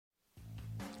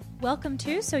Welcome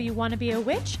to So You Want to Be a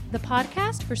Witch, the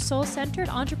podcast for soul-centered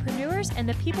entrepreneurs and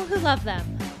the people who love them.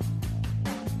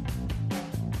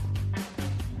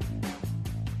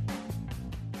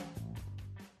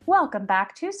 Welcome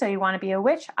back to So You Want to Be a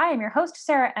Witch. I am your host,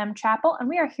 Sarah M. Chappell, and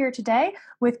we are here today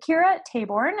with Kirah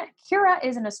Tabourn. Kirah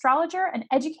is an astrologer, an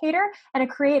educator, and a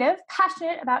creative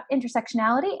passionate about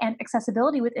intersectionality and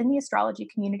accessibility within the astrology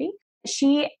community.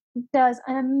 She does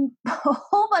a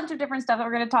whole bunch of different stuff that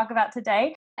we're going to talk about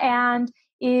today, and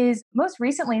is most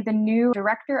recently the new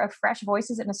director of Fresh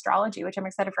Voices in Astrology, which I'm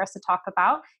excited for us to talk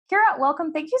about. Kirah,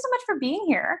 welcome. Thank you so much for being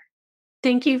here.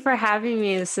 Thank you for having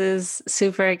me. This is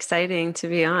super exciting to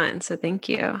be on, so thank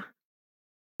you.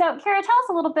 So, Kirah, tell us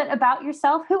a little bit about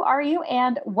yourself. Who are you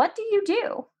and what do you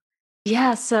do?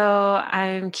 Yeah, so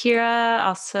I'm Kirah,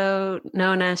 also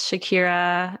known as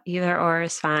Shakira. Either or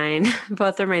is fine.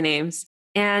 Both are my names.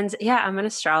 And yeah, I'm an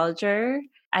astrologer.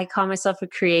 I call myself a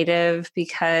creative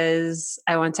because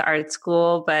I went to art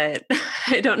school, but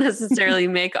I don't necessarily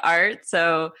make art.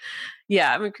 So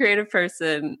yeah, I'm a creative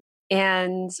person.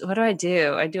 And what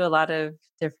do? I do a lot of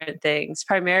different things.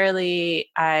 Primarily,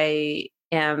 I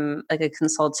am like a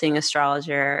consulting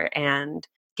astrologer and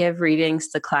give readings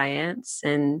to clients.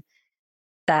 And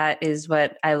that is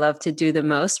what I love to do the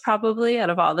most, probably out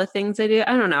of all the things I do.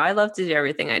 I don't know. I love to do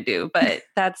everything I do, but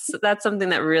that's something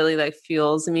that really like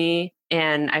fuels me,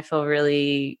 and I feel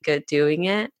really good doing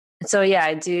it. So yeah,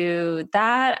 I do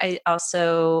that. I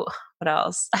also, what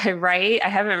else? I write. I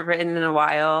haven't written in a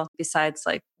while, besides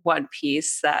like one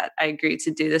piece that I agreed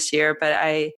to do this year, but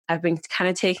I've been kind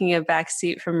of taking a back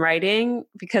seat from writing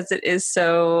because it is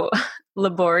so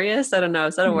laborious. I don't know.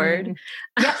 Is that a word?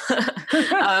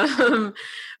 Yes.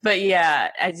 But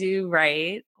yeah, I do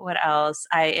write. What else?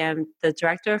 I am the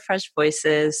director of Fresh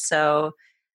Voices. So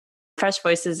Fresh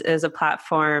Voices is a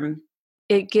platform.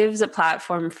 It gives a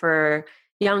platform for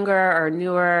younger or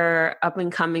newer up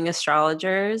and coming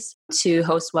astrologers to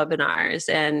host webinars.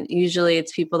 And usually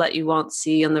it's people that you won't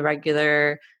see on the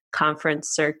regular conference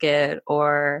circuit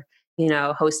or,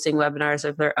 hosting webinars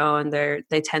of their own.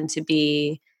 They tend to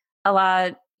be a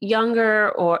lot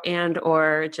younger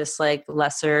or just like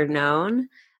lesser known.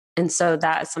 And so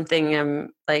that's something I'm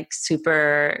like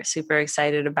super, super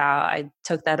excited about. I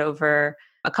took that over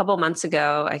a couple months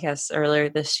ago, I guess earlier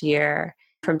this year,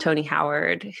 from Tony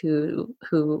Howard, who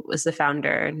was the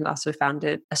founder and who also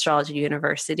founded Astrology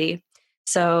University.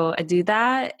 So I do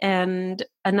that. And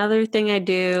another thing I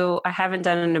do, I haven't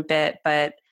done in a bit,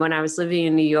 but when I was living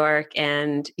in New York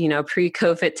and,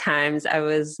 pre-COVID times, I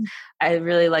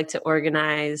really like to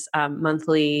organize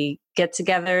monthly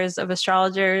get-togethers of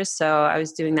astrologers. So I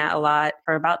was doing that a lot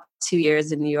for about 2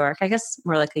 years in New York. I guess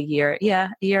more like a year. Yeah,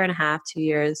 a year and a half, 2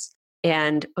 years.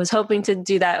 And was hoping to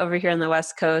do that over here on the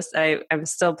West Coast. I'm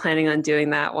still planning on doing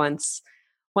that once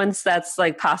that's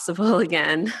like possible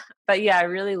again. But yeah, I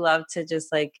really love to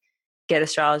just like get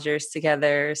astrologers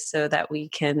together so that we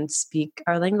can speak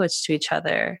our language to each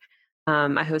other.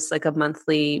 I host like a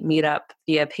monthly meetup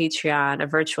via Patreon, a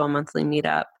virtual monthly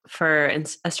meetup for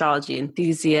astrology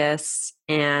enthusiasts.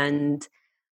 And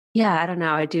yeah, I don't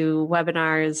know. I do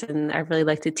webinars and I really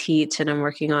like to teach, and I'm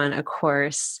working on a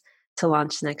course to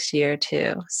launch next year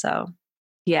too. So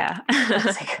yeah.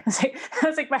 I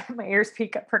was like my ears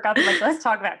perk up. I'm like, let's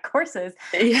talk about courses.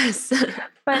 Yes.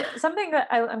 But something that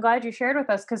I'm glad you shared with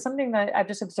us, because something that I've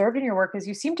just observed in your work is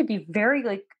you seem to be very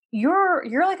like, you're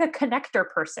like a connector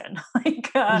person,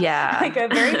 like a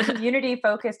very community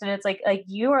focused. And it's like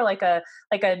you are like a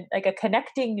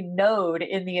connecting node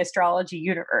in the astrology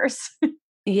universe.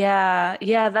 Yeah.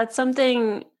 That's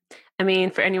something. I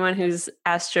mean, for anyone who's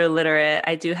astro literate,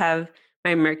 I do have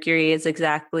my Mercury is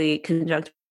exactly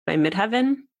conjunct by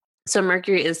midheaven. So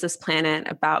Mercury is this planet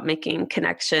about making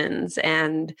connections,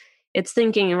 and it's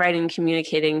thinking, writing,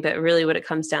 communicating, but really what it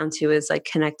comes down to is like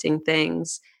connecting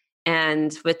things.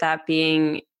 And with that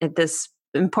being at this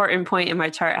important point in my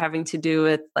chart having to do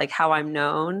with like how I'm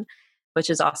known,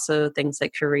 which is also things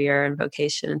like career and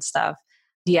vocation and stuff.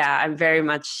 Yeah, I'm very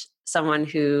much someone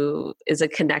who is a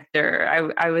connector.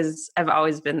 I've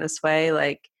always been this way.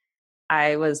 Like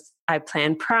I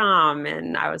planned prom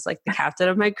and I was like the captain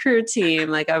of my crew team.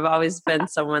 Like I've always been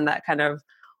someone that kind of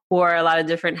wore a lot of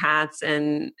different hats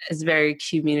and is very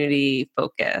community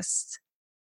focused.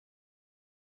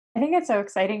 I think it's so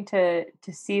exciting to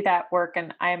see that work.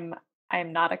 And I'm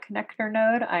not a connector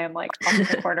node. I am like off in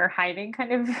the corner hiding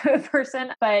kind of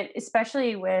person. But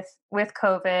especially with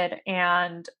COVID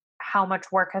and how much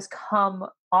work has come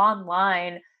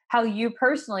online, how you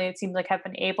personally, it seems like, have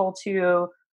been able to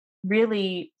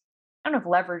really, I don't know if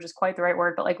leverage is quite the right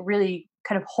word, but like really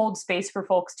kind of hold space for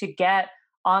folks to get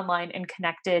online and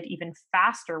connected even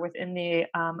faster within the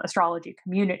astrology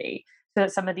community. So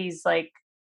that some of these, like,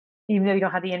 even though you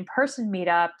don't have the in-person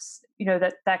meetups,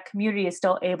 that community is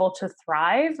still able to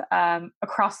thrive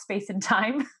across space and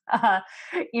time,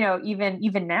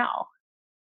 even now.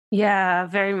 Yeah,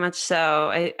 very much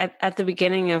so. At the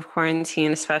beginning of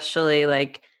quarantine, especially,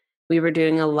 like we were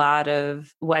doing a lot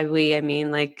of I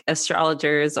mean like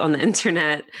astrologers on the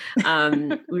internet.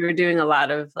 We were doing a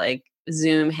lot of like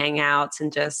Zoom hangouts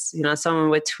and just, someone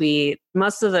would tweet.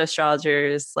 Most of the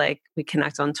astrologers, like we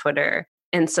connect on Twitter.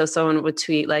 And so someone would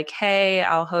tweet like, "Hey,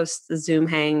 I'll host the Zoom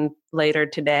hang later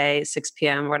today, 6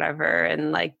 p.m., whatever,"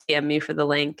 and like DM me for the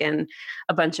link. And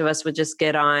a bunch of us would just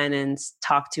get on and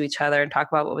talk to each other and talk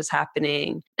about what was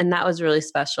happening. And that was really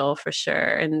special for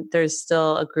sure. And there's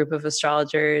still a group of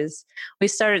astrologers. We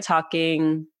started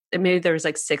talking, maybe there was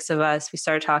like 6 of us. We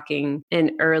started talking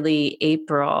in early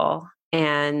April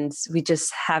and we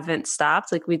just haven't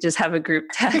stopped. Like we just have a group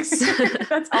text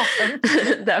That's awesome.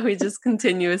 that we just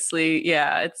continuously,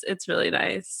 yeah, it's really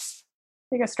nice.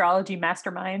 Like astrology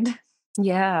mastermind.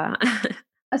 Yeah.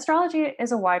 Astrology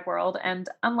is a wide world, and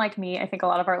unlike me, I think a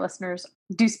lot of our listeners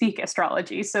do speak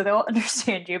astrology, so they'll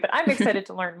understand you, but I'm excited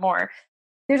to learn more.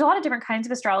 There's a lot of different kinds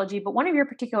of astrology, but one of your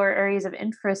particular areas of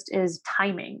interest is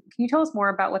timing. Can you tell us more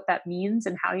about what that means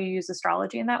and how you use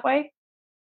astrology in that way?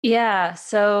 Yeah.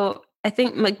 So I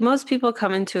think like most people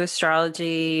come into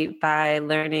astrology by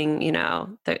learning,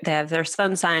 they have their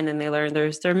sun sign and they learn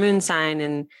there's their moon sign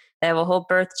and they have a whole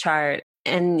birth chart.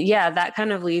 And yeah, that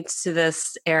kind of leads to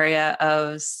this area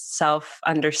of self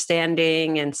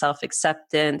understanding and self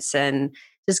acceptance and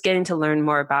just getting to learn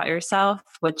more about yourself,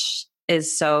 which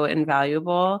is so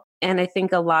invaluable. And I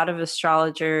think a lot of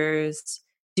astrologers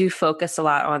do focus a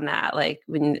lot on that. Like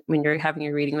when you're having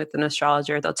a reading with an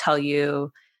astrologer, they'll tell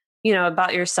you,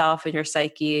 about yourself and your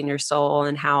psyche and your soul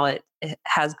and how it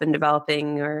has been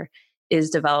developing or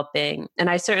is developing. And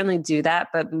I certainly do that,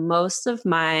 but most of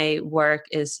my work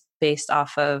is based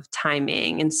off of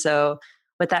timing. And so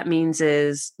what that means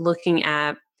is looking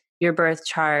at your birth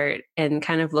chart and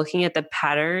kind of looking at the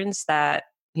patterns that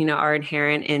are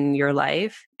inherent in your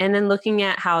life and then looking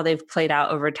at how they've played out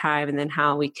over time and then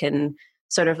how we can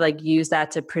sort of like use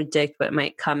that to predict what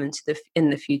might come in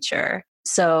the future.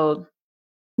 So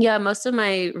yeah, most of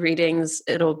my readings,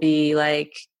 it'll be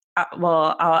like,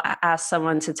 I'll ask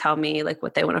someone to tell me like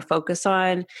what they want to focus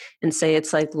on and say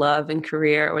it's like love and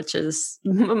career, which is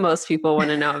most people want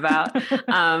to know about.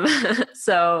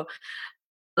 So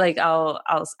like I'll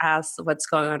ask what's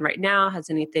going on right now. Has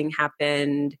anything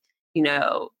happened,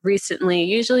 recently?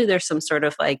 Usually there's some sort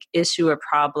of like issue or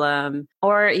problem,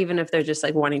 or even if they're just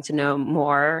like wanting to know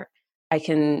more, I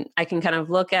can kind of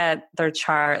look at their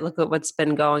chart, look at what's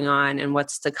been going on and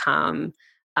what's to come.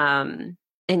 And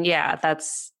yeah,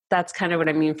 that's kind of what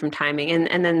I mean from timing.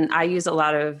 And then I use a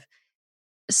lot of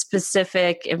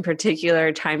specific in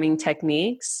particular timing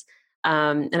techniques.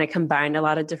 And I combined a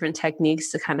lot of different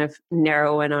techniques to kind of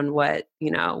narrow in on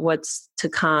what's to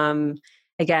come.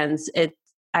 Again,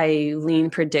 I lean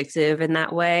predictive in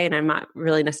that way. And I'm not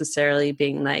really necessarily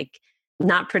being like,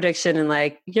 not prediction and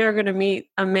like, you're going to meet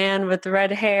a man with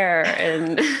red hair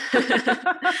in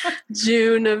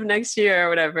June of next year or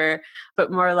whatever,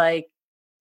 but more like,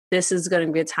 this is going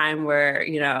to be a time where,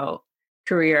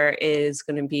 career is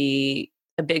going to be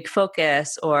a big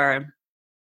focus, or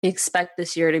expect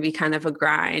this year to be kind of a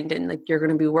grind and like you're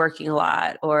going to be working a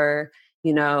lot, or,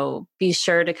 be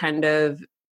sure to kind of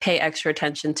pay extra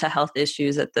attention to health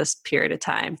issues at this period of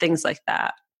time, things like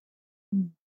that.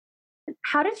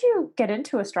 How did you get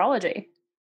into astrology?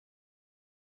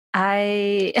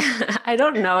 I I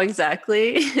don't know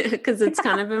exactly because it's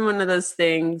kind of been one of those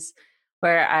things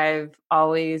where I've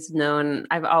always known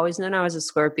I was a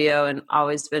Scorpio and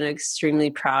always been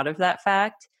extremely proud of that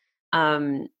fact.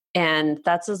 And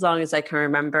that's as long as I can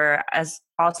remember. As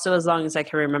long as I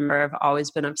can remember, I've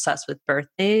always been obsessed with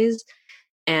birthdays.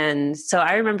 And so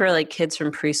I remember like kids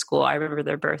from preschool, I remember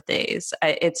their birthdays.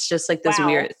 It's just like this Wow.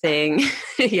 weird thing.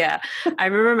 Yeah. I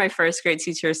remember my first grade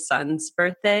teacher's son's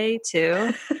birthday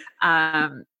too.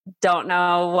 Don't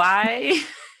know why.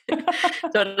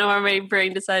 Don't know why my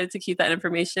brain decided to keep that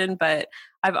information, but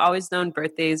I've always known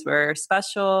birthdays were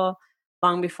special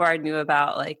long before I knew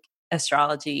about like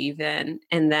astrology even.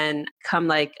 And then come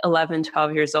like 11,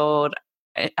 12 years old,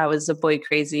 I was a boy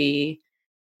crazy,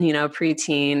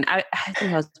 preteen. I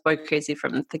think I was boy crazy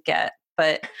from the get,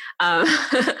 but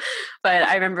but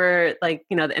I remember like,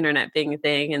 the internet being a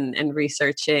thing and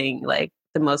researching like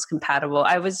the most compatible.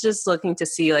 I was just looking to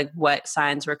see like what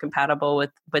signs were compatible with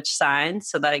which signs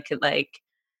so that I could like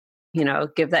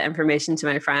give that information to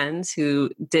my friends who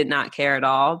did not care at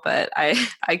all, but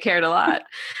I cared a lot.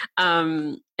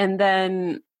 And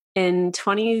then in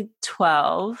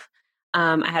 2012,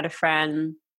 I had a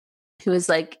friend who was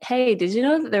like, "Hey, did you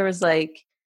know that there was like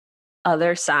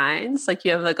other signs? Like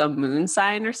you have like a moon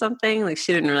sign or something?" Like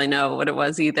she didn't really know what it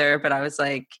was either, but I was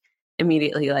like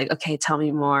immediately like, "Okay, tell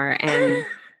me more." And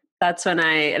that's when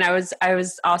I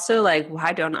was also like,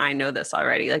 why don't I know this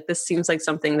already? Like this seems like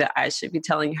something that I should be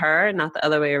telling her and not the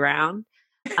other way around.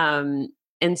 Um,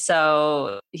 and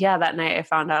so yeah, that night I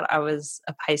found out I was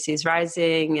a Pisces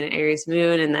rising and an Aries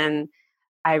moon. And then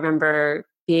I remember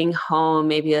being home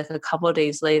maybe like a couple of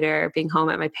days later, being home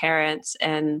at my parents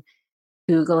and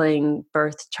Googling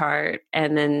birth chart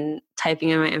and then typing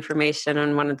in my information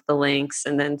on one of the links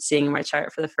and then seeing my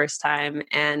chart for the first time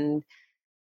and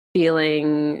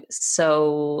feeling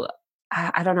so,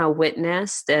 I don't know,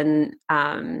 witnessed. And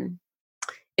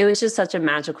it was just such a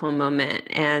magical moment.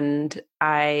 And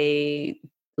I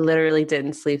literally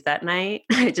didn't sleep that night.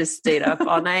 I just stayed up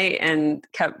all night and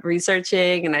kept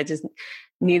researching. And I just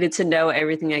needed to know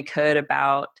everything I could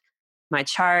about my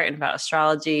chart and about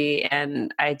astrology.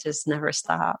 And I just never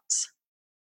stopped.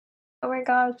 Oh my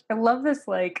gosh. I love this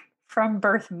like from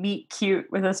birth meet cute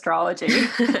with astrology.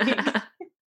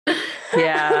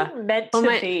 Yeah. Meant Well,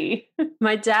 to be.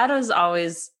 my dad's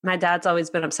always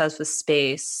been obsessed with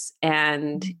space,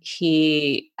 and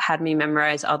he had me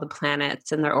memorize all the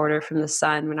planets in their order from the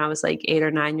sun when I was like 8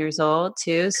 or 9 years old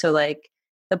too. So like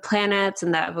the planets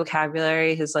and that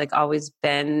vocabulary has like always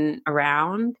been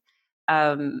around.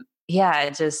 Yeah,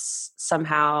 it just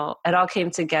somehow it all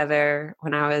came together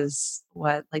when I was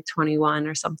like 21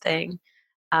 or something.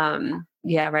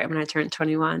 Yeah, right when I turned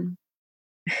 21.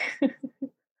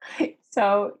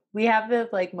 So we have the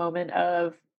like moment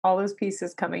of all those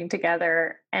pieces coming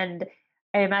together. And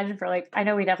I imagine for like, I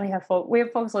know we definitely have we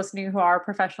have folks listening who are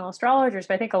professional astrologers,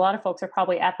 but I think a lot of folks are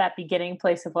probably at that beginning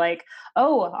place of like,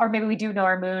 oh, or maybe we do know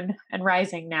our moon and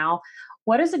rising now.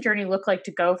 What does the journey look like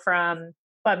to go from,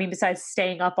 well, I mean, besides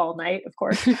staying up all night, of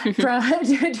course, from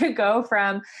to go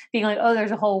from being like, oh,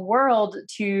 there's a whole world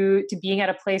to being at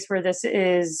a place where this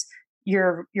is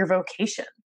your vocation.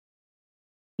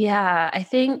 Yeah, I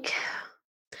think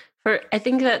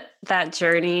that that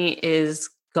journey is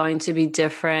going to be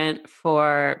different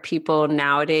for people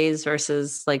nowadays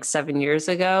versus like 7 years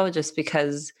ago, just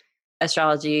because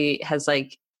astrology has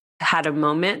like had a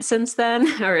moment since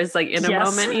then, or is like in a Yes.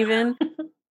 moment even.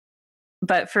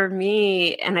 But for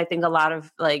me, and I think a lot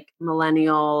of like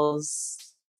millennials,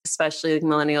 especially like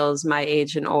millennials my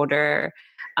age and older,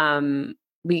 um,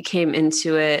 we came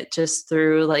into it just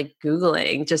through like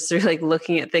Googling, just through like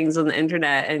looking at things on the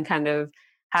internet and kind of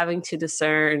having to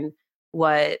discern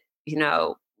what,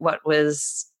 what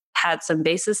was had some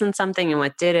basis in something and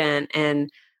what didn't. And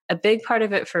a big part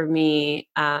of it for me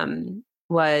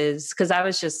was because I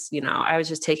was just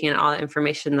taking in all the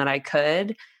information that I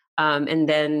could, and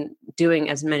then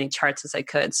doing as many charts as I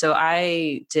could. So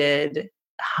I've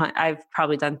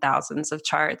probably done thousands of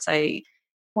charts. I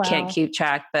can't Wow. keep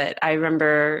track, but I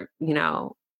remember,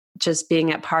 just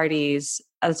being at parties.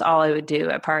 That's all I would do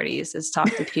at parties is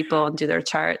talk to people and do their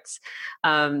charts.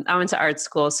 I went to art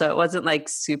school, so it wasn't like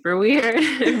super weird,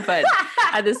 but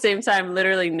at the same time,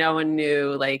 literally no one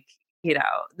knew, like,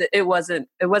 it wasn't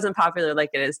popular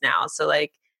like it is now. So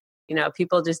like,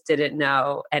 people just didn't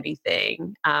know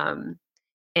anything, and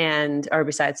or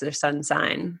besides their sun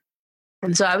sign.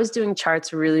 And so I was doing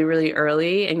charts really, really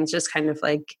early and just kind of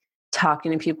like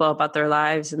talking to people about their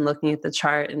lives and looking at the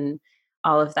chart and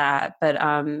all of that. But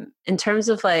in terms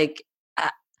of like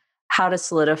how to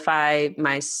solidify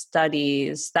my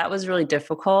studies, that was really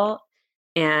difficult.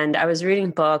 And I was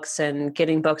reading books and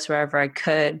getting books wherever I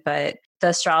could. But the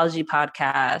astrology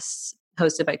podcast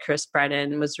hosted by Chris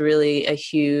Brennan was really a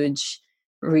huge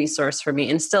resource for me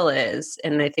and still is.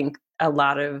 And I think a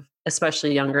lot of,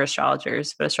 especially younger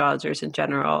astrologers, but astrologers in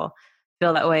general,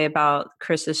 feel that way about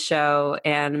Chris's show.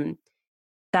 And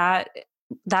that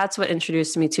that's what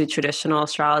introduced me to traditional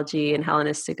astrology and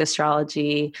Hellenistic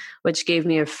astrology, which gave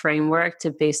me a framework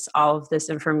to base all of this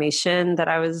information that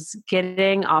I was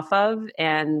getting off of.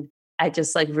 And I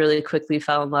just like really quickly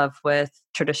fell in love with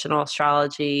traditional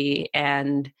astrology.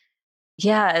 And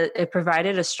yeah, it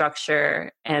provided a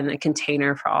structure and a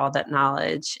container for all that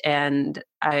knowledge. And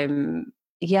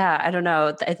yeah, I don't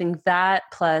know. I think that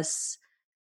plus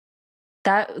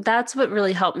that's what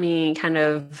really helped me kind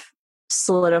of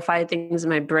solidify things in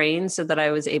my brain so that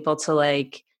I was able to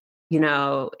like,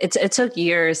 it took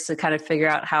years to kind of figure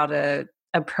out how to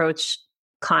approach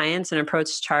clients and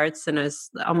approach charts in a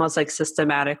almost like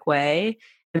systematic way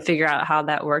and figure out how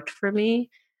that worked for me.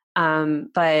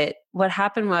 But what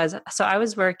happened was, so I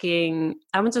was working,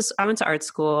 I went to art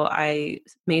school. I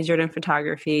majored in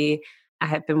photography. I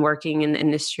had been working in the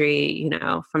industry,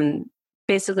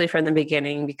 basically from the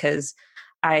beginning, because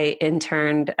I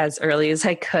interned as early as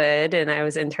I could, and I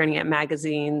was interning at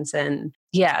magazines. And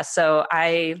yeah, so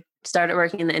I started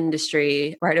working in the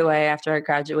industry right away after I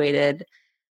graduated,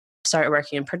 started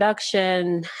working in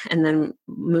production, and then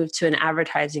moved to an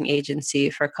advertising agency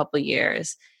for a couple of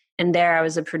years. And there I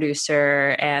was a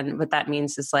producer. And what that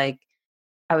means is like,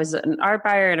 I was an art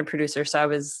buyer and a producer. So I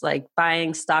was like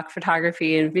buying stock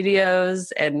photography and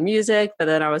videos and music, but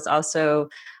then I was also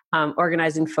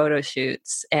organizing photo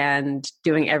shoots and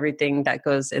doing everything that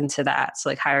goes into that. So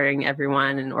like hiring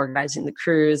everyone and organizing the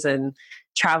crews and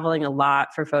traveling a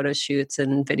lot for photo shoots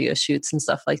and video shoots and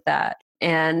stuff like that.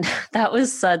 And that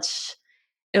was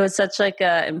it was such like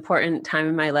a important time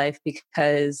in my life,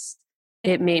 because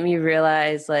it made me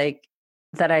realize like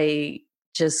that I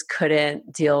just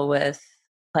couldn't deal with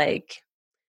like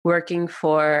working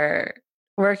for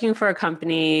a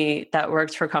company that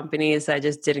worked for companies that I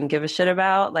just didn't give a shit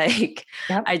about. Like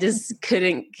Yep. I just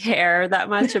couldn't care that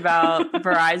much about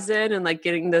Verizon and like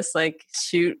getting this like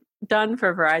shoot done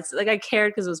for Verizon. Like I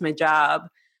cared because it was my job,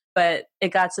 but it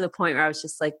got to the point where I was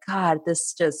just like, God,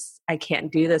 I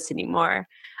can't do this anymore.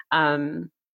 Um,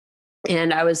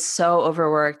 and I was so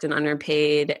overworked and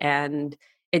underpaid, and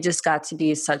it just got to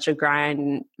be such a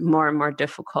grind, more and more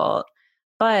difficult.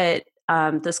 But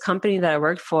this company that I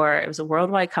worked for, it was a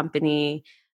worldwide company.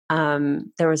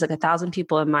 There was like 1,000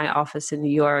 people in my office in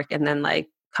New York, and then like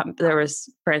there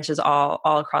was branches all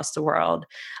across the world.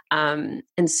 And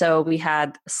so we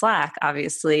had Slack,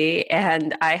 obviously,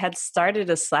 and I had started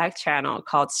a Slack channel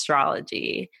called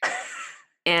Astrology.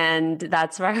 And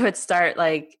that's where I would start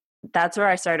that's where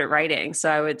I started writing. So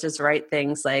I would just write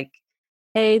things like,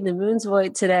 hey, the moon's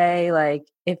void today. Like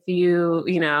if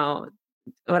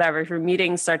whatever, if your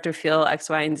meetings start to feel X,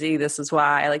 Y, and Z, this is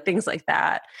why, like things like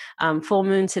that. Full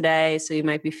moon today, so you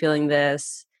might be feeling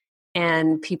this.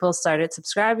 And people started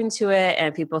subscribing to it,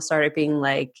 and people started being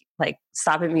like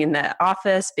stopping me in the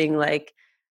office, being like,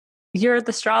 you're the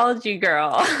astrology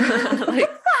girl. Like,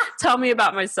 tell me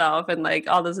about myself, and like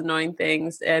all those annoying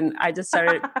things. And I just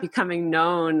started becoming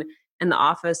known in the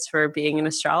office for being an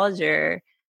astrologer.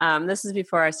 This is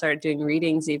before I started doing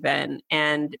readings even.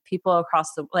 And people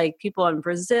across people in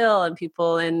Brazil and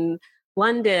people in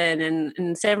London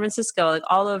and San Francisco, like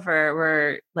all over,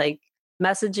 were like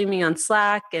messaging me on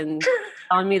Slack and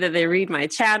telling me that they read my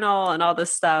channel and all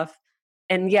this stuff.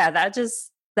 And yeah,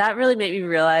 that really made me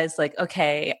realize like,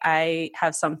 okay, I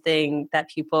have something that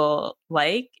people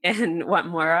like and want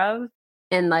more of.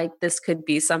 And like, this could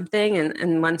be something.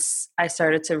 And once I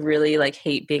started to really like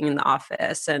hate being in the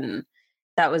office, and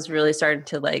that was really starting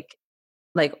to like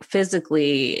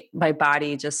physically, my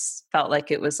body just felt like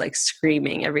it was like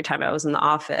screaming every time I was in the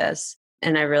office.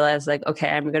 And I realized like, okay,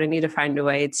 I'm going to need to find a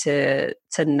way to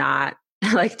not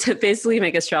like to basically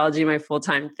make astrology my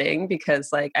full-time thing, because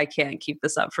like I can't keep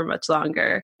this up for much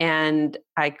longer. And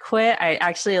I quit. I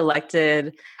actually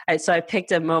so I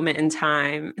picked a moment in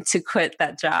time to quit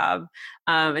that job.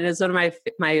 And it was one of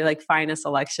my like finest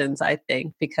elections, I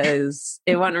think, because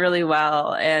it went really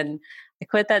well. And I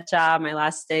quit that job. My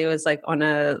last day was like on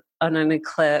an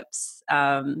eclipse,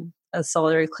 a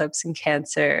solar eclipse in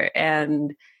Cancer.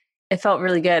 And it felt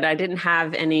really good. I didn't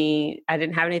have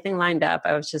anything lined up.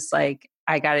 I was just like,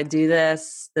 I got to do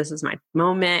this. This is my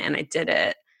moment. And I did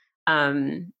it.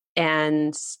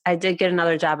 And I did get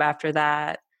another job after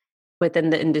that within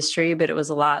the industry, but it was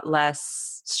a lot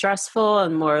less stressful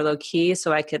and more low key.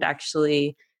 So I could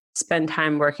actually spend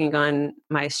time working on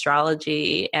my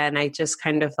astrology. And I just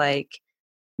kind of like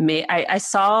I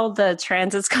saw the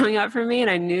transits coming up for me,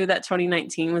 and I knew that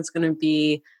 2019 was going to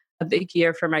be a big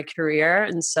year for my career.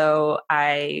 And so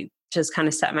I just kind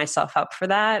of set myself up for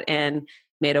that and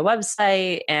made a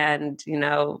website and,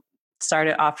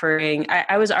 started offering.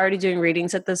 I was already doing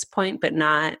readings at this point, but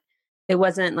it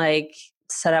wasn't like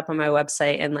set up on my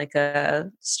website in like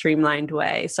a streamlined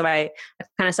way. So I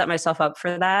kind of set myself up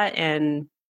for that. And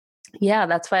yeah,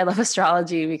 that's why I love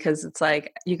astrology, because it's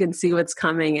like you can see what's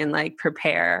coming and like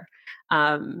prepare.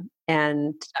 And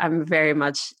I'm very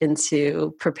much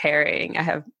into preparing. I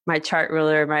have my chart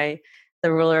ruler,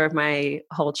 the ruler of my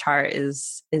whole chart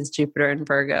is Jupiter in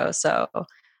Virgo. So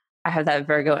I have that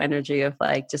Virgo energy of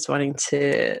like just wanting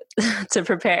to to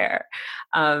prepare.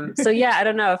 So yeah, I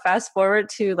don't know. Fast forward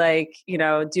to like,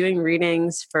 doing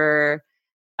readings for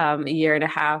a year and a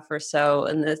half or so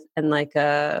in like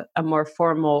a more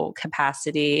formal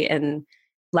capacity. And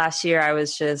last year I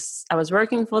was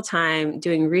working full time,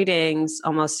 doing readings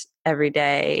almost every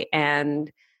day.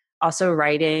 And also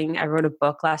writing. I wrote a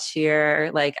book last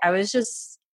year. Like I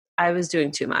was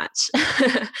doing too much.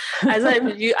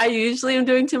 I usually am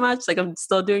doing too much. Like I'm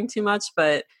still doing too much,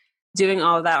 but doing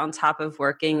all of that on top of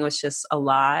working was just a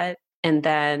lot. And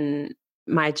then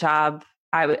my job,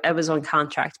 I was on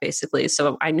contract basically.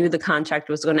 So I knew the contract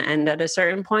was going to end at a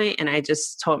certain point, and I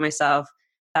just told myself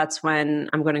that's when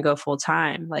I'm going to go full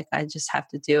time. Like I just have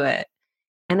to do it.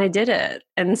 And I did it.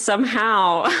 And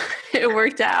somehow it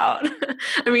worked out.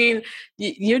 I mean,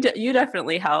 you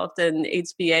definitely helped, and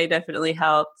HBA definitely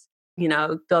helped,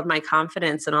 build my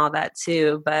confidence and all that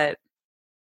too. But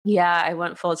yeah, I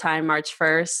went full time March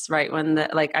 1st, right when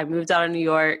I moved out of New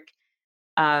York.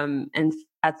 And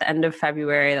at the end of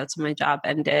February, that's when my job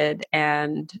ended,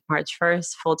 and March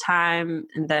 1st, full time.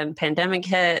 And then pandemic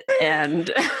hit,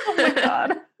 and oh my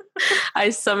God. I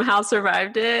somehow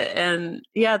survived it. And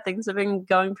yeah, things have been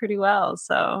going pretty well.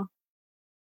 So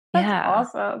That's yeah.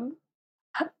 awesome.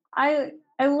 I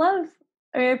love,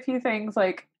 a few things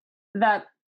like that.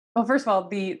 Well, first of all,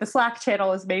 the Slack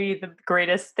channel is maybe the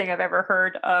greatest thing I've ever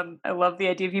heard. I love the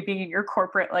idea of you being in your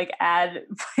corporate like ad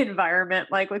environment,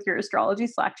 like with your astrology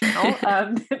Slack channel.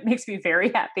 It makes me very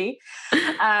happy.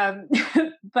 Um,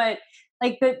 but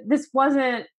like this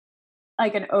wasn't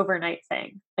like an overnight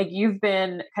thing. Like you've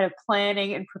been kind of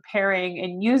planning and preparing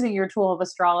and using your tool of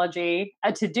astrology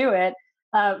to do it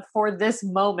for this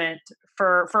moment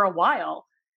for a while.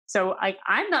 So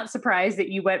I'm not surprised that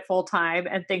you went full time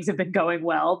and things have been going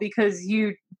well because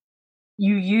you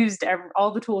used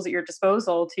all the tools at your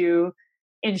disposal to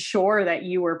ensure that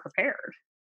you were prepared.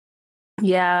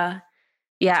 Yeah.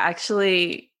 Yeah.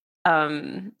 Actually,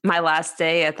 my last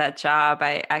day at that job,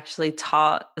 I actually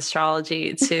taught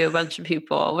astrology to a bunch of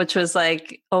people, which was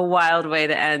like a wild way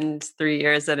to end 3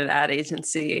 years at an ad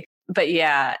agency. But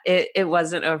yeah, it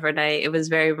wasn't overnight. It was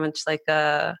very much like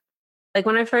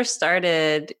when I first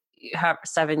started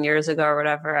 7 years ago or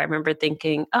whatever, I remember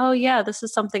thinking, oh yeah, this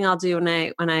is something I'll do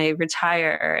when I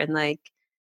retire, and like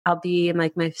I'll be in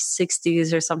like my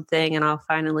 60s or something, and I'll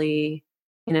finally,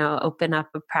 open up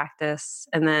a practice.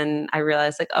 And then I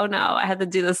realized like, oh no, I had to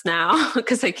do this now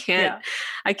because Yeah.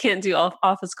 I can't do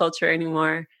office culture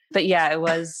anymore. But yeah, it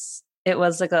was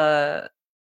like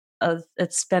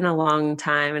it's been a long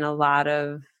time and a lot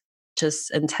of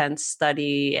just intense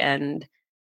study and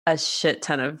a shit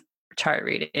ton of chart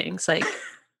readings. Like,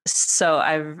 so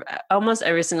I've almost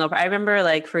every I remember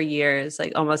like for years,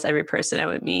 like almost every person I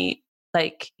would meet,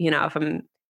 like, if I'm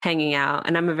hanging out,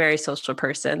 and I'm a very social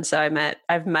person. So I've met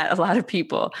a lot of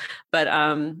people, but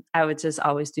I would just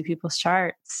always do people's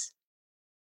charts.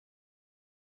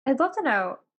 I'd love to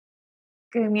know.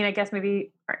 I mean, I guess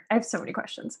maybe I have so many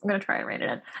questions. I'm going to try and write it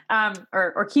in,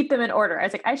 or keep them in order. I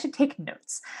was like, I should take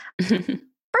notes.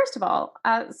 First of all,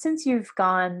 since you've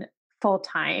gone full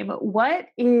time, what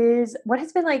has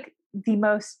been like the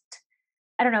most,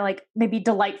 I don't know, like maybe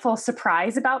delightful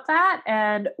surprise about that,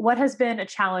 and what has been a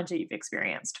challenge that you've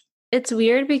experienced? It's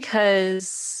weird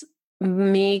because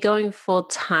me going full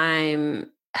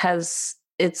time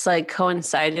it's like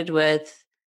coincided with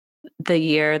the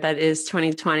year that is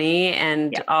 2020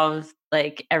 and Yeah. all of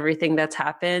like everything that's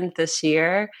happened this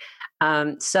year.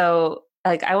 So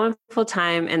like I went full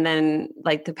time, and then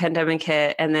like the pandemic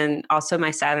hit, and then also my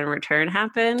Saturn return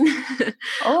happened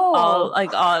Oh, all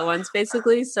at once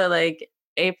basically. So like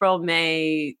April,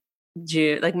 May,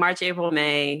 June, like March, April,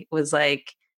 May was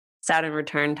like Saturn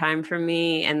return time for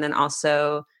me. And then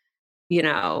also, you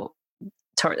know,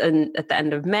 and at the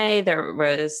end of May, there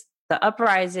was the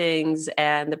uprisings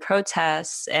and the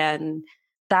protests, and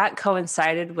that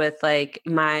coincided with like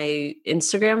my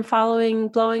Instagram following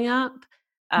blowing up,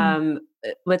 mm,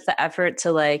 with the effort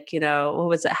to like, what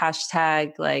was it,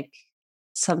 hashtag like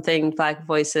something Black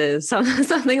Voices,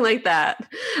 something like that.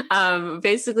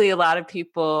 Basically, a lot of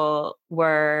people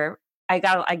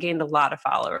I gained a lot of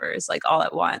followers like all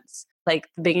at once. Like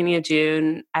the beginning of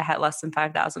June, I had less than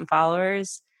 5,000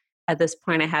 followers. At this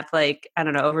point, I have like, I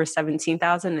don't know, over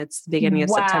 17,000. It's the beginning of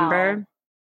wow. September.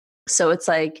 So it's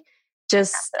like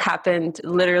just happened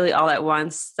literally all at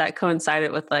once. That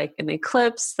coincided with like an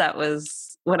eclipse that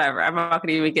was whatever. I'm not going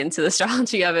to even get into the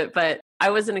astrology of it, but I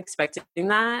wasn't expecting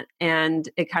that. And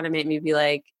it kind of made me be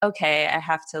like, okay, I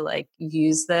have to like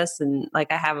use this, and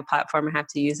like I have a platform, I have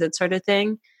to use it, sort of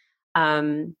thing.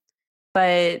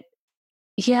 But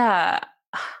yeah,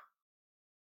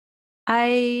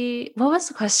 what was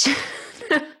the question?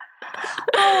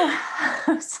 Oh,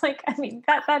 I was like, I mean,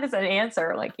 that is an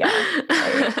answer. Like, yeah.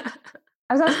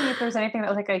 I was asking if there's anything that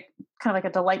was like a kind of like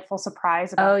a delightful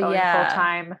surprise Oh about going full yeah.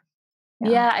 time. Yeah.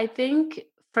 Yeah, I think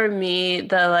for me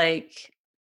the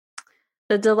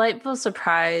delightful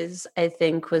surprise I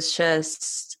think was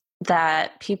just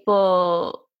that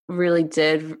people really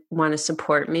did want to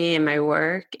support me in my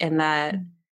work, and that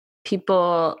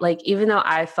people, like, even though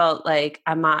I felt like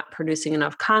I'm not producing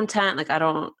enough content, like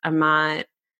I'm not,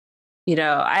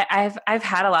 I've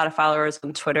had a lot of followers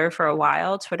on Twitter for a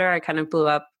while. Twitter, I kind of blew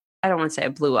up. I don't want to say I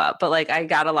blew up, but like I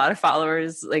got a lot of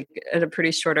followers like in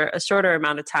a shorter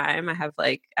amount of time. I have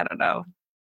like, I don't know,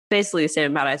 basically the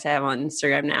same amount as I have on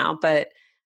Instagram now, but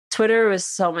Twitter was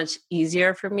so much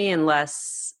easier for me and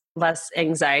less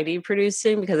anxiety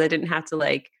producing because I didn't have to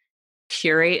like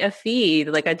curate a feed.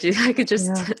 Like I could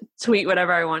just tweet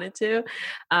whatever I wanted to.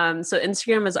 So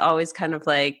Instagram was always kind of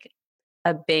like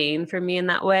a bane for me in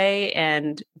that way,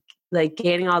 and like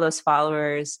gaining all those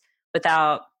followers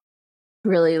without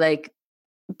really like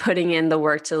putting in the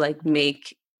work to like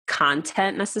make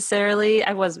content necessarily.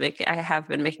 I have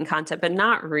been making content, but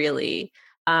not really.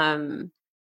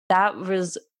 That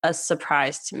was a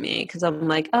surprise to me because I'm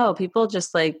like, oh, people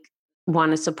just like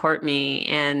want to support me.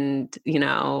 And,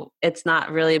 it's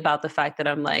not really about the fact that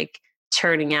I'm like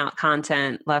churning out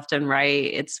content left and right.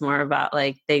 It's more about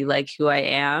like they like who I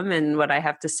am and what I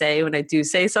have to say when I do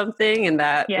say something. And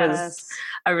that was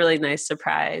a really nice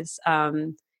surprise.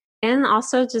 And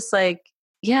also just like,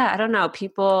 yeah, I don't know,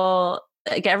 people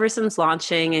like ever since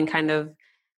launching and kind of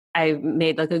I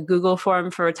made like a Google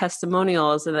form for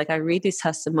testimonials, and like I read these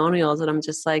testimonials and I'm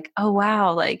just like, oh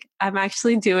wow, like I'm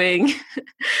actually doing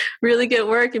really good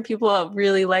work and people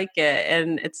really like it.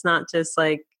 And it's not just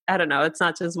like, I don't know, it's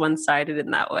not just one-sided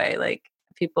in that way. Like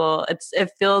it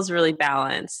feels really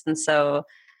balanced. And so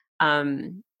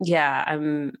yeah,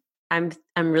 I'm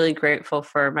really grateful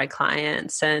for my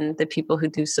clients and the people who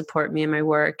do support me in my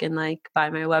work and like buy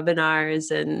my webinars,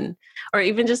 and or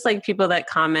even just like people that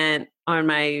comment on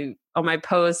my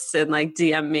posts and like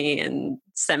DM me and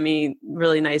send me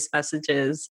really nice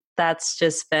messages. That's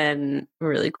just been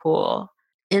really cool.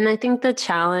 And I think the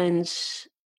challenges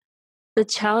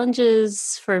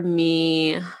for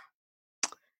me,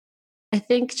 I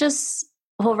think just,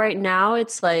 well, right now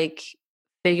it's like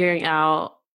figuring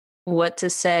out what to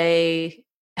say,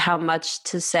 how much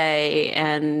to say,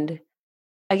 and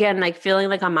again, like feeling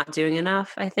like I'm not doing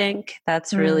enough. I think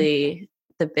that's really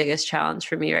the biggest challenge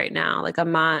for me right now. Like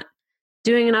I'm not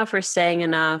doing enough or saying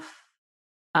enough.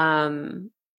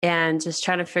 And just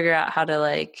trying to figure out how to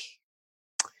like,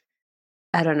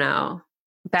 I don't know,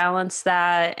 balance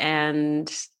that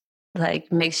and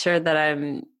like make sure that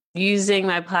I'm using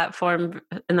my platform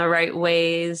in the right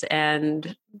ways.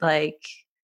 And like,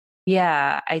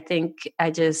 yeah, I think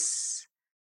it's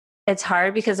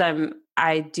hard because I'm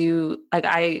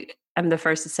the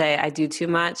first to say I do too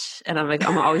much, and I'm like,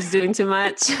 I'm always doing too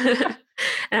much and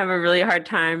I have a really hard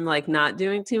time like not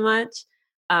doing too much.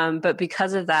 But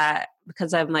because of that,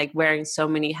 because I'm like wearing so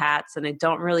many hats and I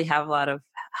don't really have a lot of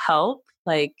help,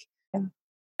 like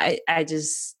I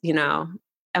just,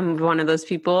 I'm one of those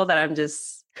people that I'm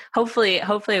just hopefully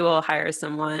we'll hire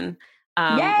someone,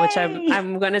 which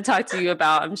I'm going to talk to you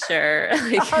about, I'm sure.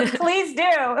 Please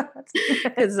do.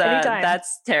 Because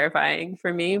that's terrifying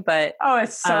for me. But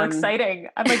it's so exciting.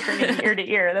 I'm like grinning ear to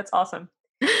ear. That's awesome.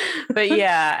 But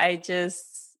yeah, I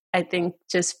think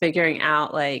just figuring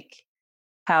out like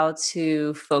how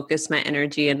to focus my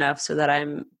energy enough so that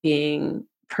I'm being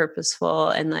purposeful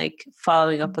and like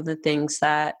following up on the things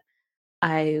that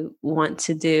I want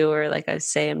to do, or like I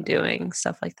say I'm doing,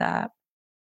 stuff like that.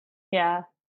 Yeah.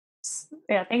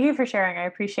 Yeah. Thank you for sharing. I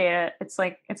appreciate it. It's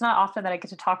like, it's not often that I get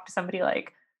to talk to somebody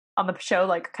like on the show,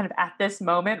 like kind of at this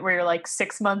moment where you're like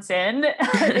 6 months in.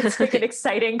 It's like an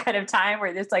exciting kind of time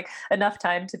where there's like enough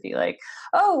time to be like,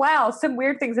 oh wow, some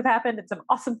weird things have happened and some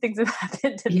awesome things have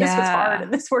happened, and this was hard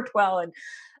and this worked well. And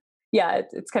yeah,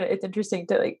 it's interesting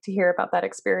to like to hear about that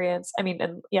experience. I mean,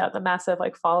 and yeah, the massive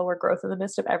like follower growth in the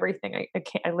midst of everything.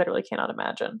 I literally cannot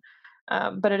imagine.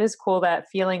 But it is cool that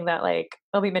feeling that like,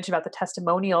 we mentioned about the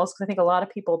testimonials, because I think a lot of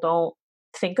people don't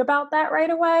think about that right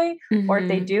away, or if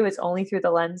they do, it's only through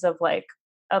the lens of like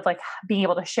being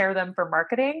able to share them for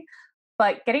marketing.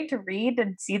 But getting to read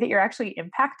and see that you're actually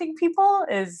impacting people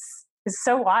is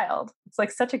so wild. It's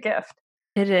like such a gift.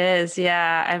 It is.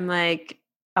 Yeah. I'm like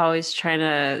always trying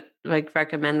to like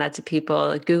recommend that to people.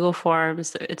 Like Google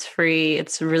Forms, it's free.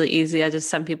 It's really easy. I just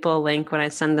send people a link when I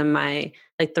send them my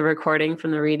like the recording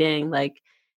from the reading. Like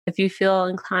if you feel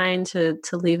inclined to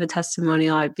leave a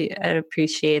testimonial, I'd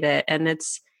appreciate it. And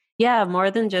it's more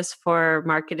than just for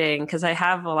marketing, because I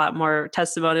have a lot more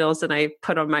testimonials than I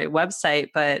put on my website,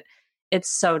 but it's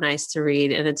so nice to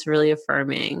read and it's really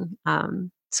affirming.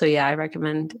 So yeah, I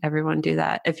recommend everyone do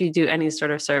that. If you do any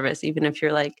sort of service, even if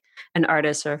you're like an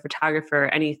artist or a photographer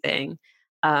or anything,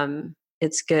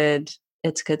 it's good.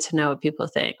 It's good to know what people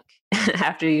think.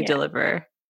 after you Yeah. deliver.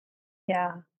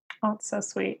 Yeah. Oh, it's so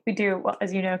sweet. We do, well,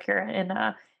 as you know, Kirah, in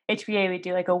HBA, we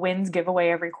do like a wins giveaway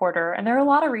every quarter. And there are a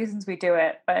lot of reasons we do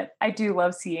it, but I do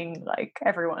love seeing like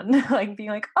everyone like being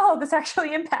like, oh, this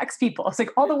actually impacts people. It's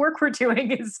like all the work we're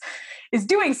doing is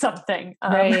doing something.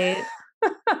 Right.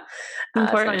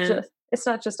 Important. It's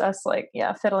not just us like,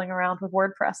 yeah, fiddling around with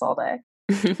WordPress all day.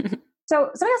 So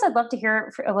something else I'd love to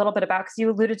hear a little bit about, because you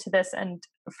alluded to this, and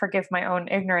forgive my own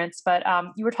ignorance, but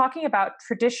you were talking about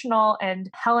traditional and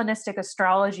Hellenistic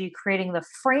astrology creating the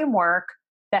framework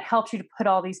that helps you to put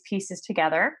all these pieces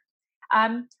together.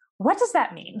 What does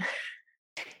that mean?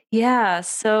 Yeah.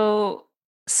 So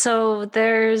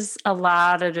there's a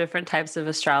lot of different types of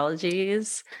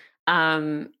astrologies.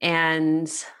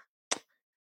 And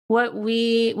what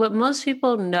most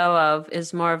people know of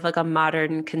is more of like a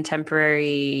modern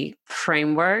contemporary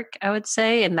framework, I would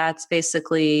say. And that's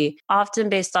basically often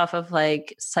based off of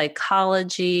like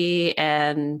psychology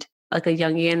and like a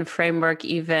Jungian framework,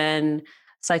 even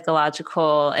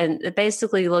psychological, and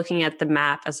basically looking at the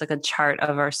map as like a chart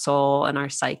of our soul and our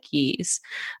psyches.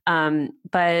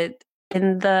 But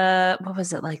in the, what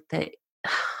was it, like the,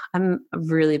 I'm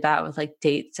really bad with like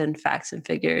dates and facts and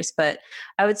figures, but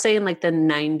I would say in like the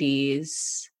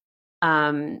 90s,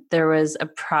 there was a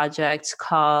project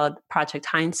called Project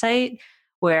Hindsight,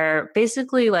 where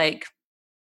basically like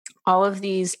all of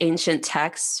these ancient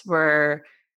texts were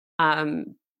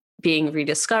um, being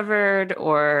rediscovered,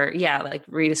 or yeah, like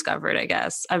rediscovered, I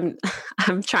guess. I'm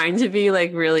trying to be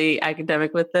like really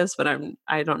academic with this, but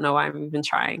I don't know why I'm even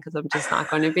trying, because I'm just not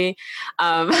going to be.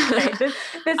 Okay, this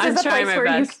I'm is a trying place my where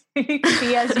best. you can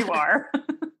be as you are.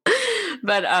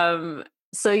 But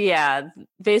so yeah,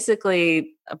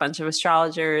 basically a bunch of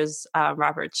astrologers,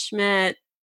 Robert Schmidt,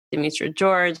 Demetra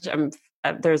George.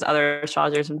 There's other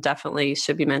astrologers I definitely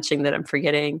should be mentioning that I'm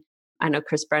forgetting. I know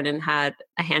Chris Brennan had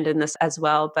a hand in this as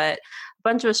well, but a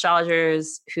bunch of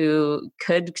astrologers who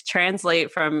could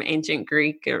translate from ancient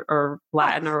Greek or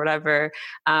Latin or whatever,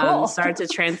 Cool. started to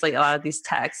translate a lot of these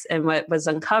texts. And what was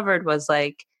uncovered was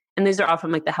like, and these are all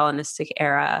from like the Hellenistic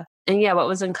era. And yeah, what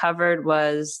was uncovered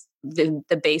was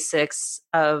the basics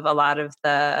of a lot of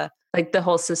the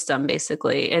whole system,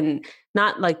 basically. And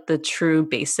not like the true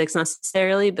basics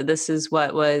necessarily, but this is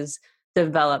what was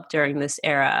developed during this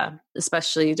era,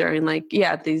 especially during like,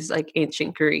 yeah, these like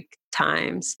ancient Greek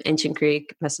times, ancient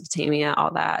Greek, Mesopotamia,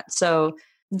 all that. So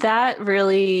that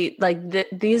really like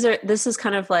this is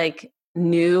kind of like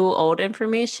new old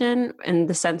information, in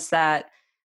the sense that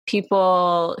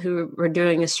people who were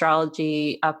doing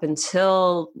astrology up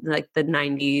until like the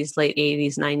 90s, late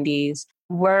 80s, 90s,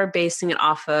 were basing it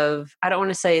off of, I don't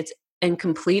want to say it's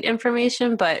incomplete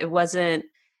information, but it wasn't,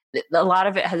 a lot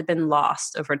of it has been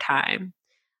lost over time.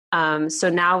 So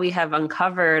now we have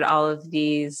uncovered all of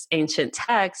these ancient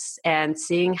texts and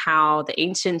seeing how the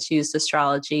ancients used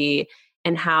astrology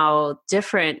and how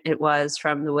different it was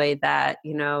from the way that,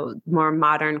 you know, more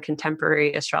modern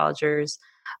contemporary astrologers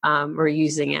were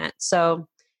using it. So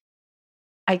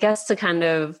I guess to kind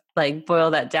of like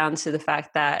boil that down to the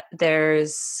fact that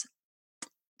there's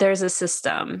a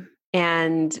system,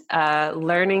 and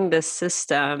learning this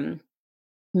system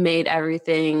made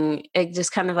everything, it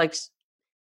just kind of like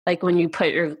when you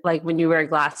put your, like when you wear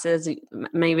glasses,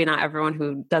 maybe not everyone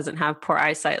who doesn't have poor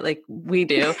eyesight like we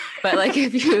do, but like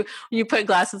if you put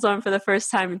glasses on for the first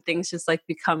time and things just like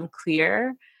become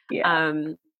clear, Yeah.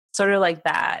 sort of like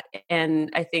that. And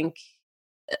I think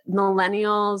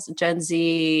millennials, Gen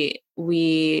Z,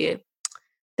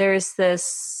 there's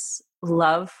this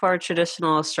love for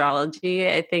traditional astrology.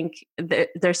 I think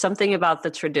there's something about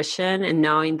the tradition and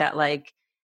knowing that like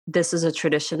this is a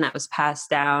tradition that was passed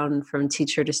down from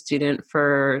teacher to student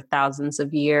for thousands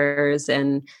of years.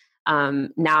 And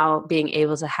now being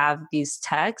able to have these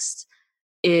texts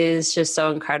is just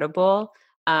so incredible.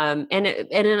 And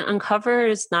it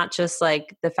uncovers not just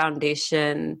like the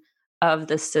foundation of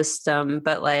the system,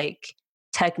 but like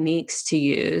techniques to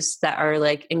use that are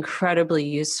like incredibly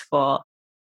useful.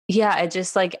 Yeah, it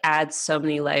just like adds so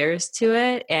many layers to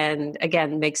it. And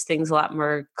again, makes things a lot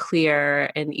more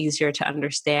clear and easier to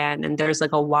understand. And there's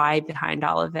like a why behind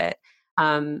all of it.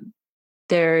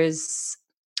 There's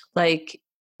like,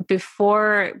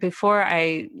 before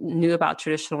I knew about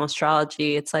traditional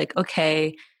astrology, it's like,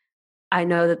 okay, I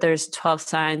know that there's 12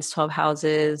 signs, 12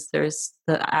 houses, there's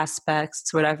the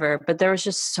aspects, whatever, but there was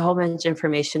just so much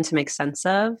information to make sense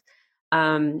of.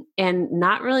 And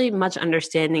not really much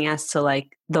understanding as to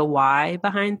like the why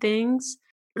behind things.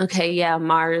 Okay, yeah,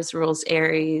 Mars rules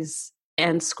Aries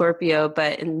and Scorpio,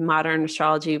 but in modern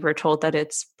astrology, we're told that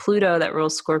it's Pluto that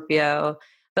rules Scorpio.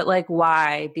 but like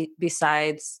why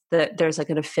besides that there's like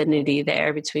an affinity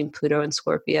there between Pluto and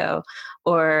Scorpio,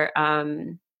 or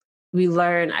we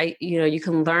learn, you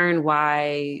can learn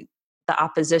why the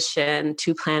opposition,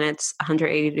 two planets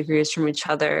 180 degrees from each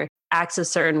other, acts a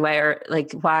certain way, or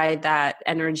like why that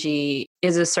energy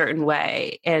is a certain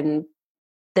way. And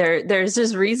there's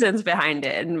just reasons behind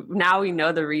it. And now we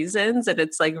know the reasons, and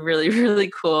it's like really, really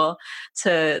cool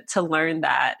to learn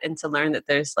that, and to learn that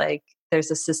there's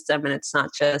a system, and it's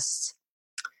not just,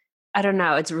 I don't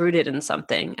know, it's rooted in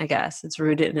something, I guess. It's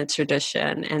rooted in a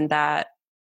tradition, and that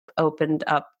opened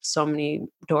up so many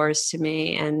doors to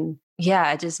me. And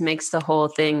yeah, it just makes the whole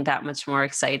thing that much more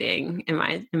exciting in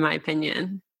my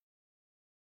opinion.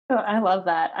 Oh, I love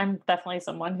that. I'm definitely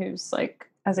someone who's like,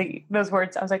 as those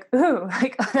words, I was like, ooh,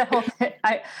 like that whole thing.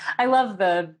 I love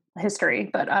the history,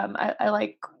 but I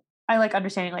like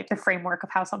understanding like the framework of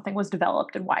how something was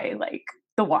developed and why, like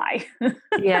the why.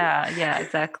 Yeah,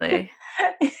 exactly.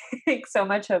 Like so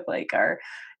much of like our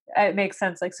it makes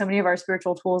sense. Like so many of our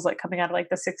spiritual tools, like coming out of like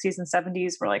the 60s and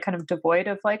 70s, were like kind of devoid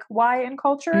of like why in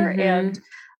culture, and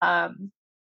Hmm. um,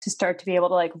 to start to be able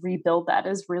to like rebuild that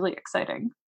is really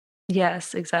exciting.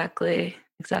 Yes, exactly.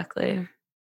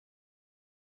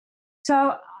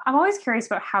 So I'm always curious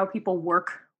about how people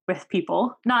work with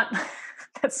people. Not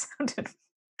that sounded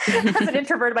as an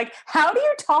introvert, like how do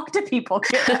you talk to people,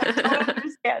 Kira? I don't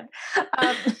understand.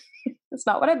 Um, that's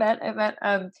not what I meant. I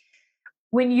meant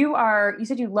when you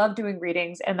said you love doing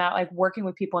readings, and that like working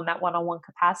with people in that one-on-one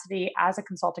capacity as a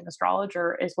consulting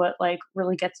astrologer is what like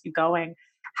really gets you going.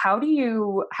 How do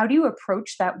you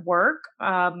approach that work?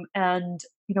 And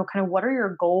kind of what are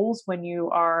your goals when you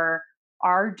are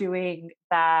doing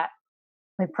that,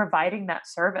 like providing that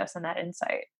service and that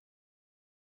insight?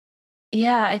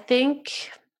 Yeah, I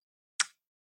think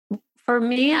for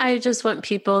me, I just want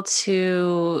people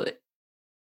to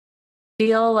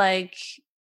feel like,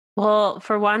 well,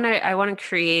 for one, I want to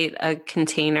create a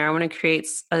container. I want to create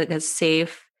like a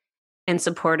safe and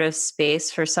supportive space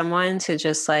for someone to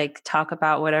just like talk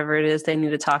about whatever it is they need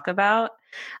to talk about.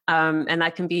 And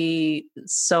that can be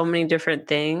so many different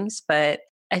things. But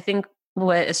I think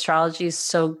what astrology is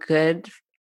so good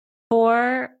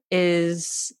for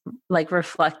is like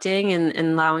reflecting, and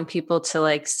allowing people to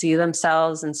like see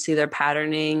themselves and see their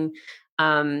patterning.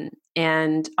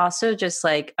 And also just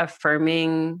like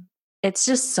affirming. It's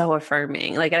just so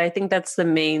affirming. Like, and I think that's the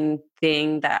main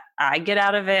thing that I get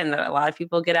out of it, and that a lot of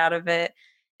people get out of it,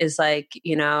 is like,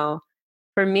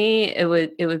 for me, it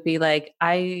would be like,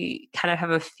 I kind of have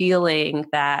a feeling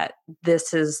that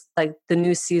this is like the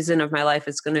new season of my life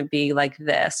is going to be like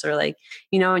this, or like,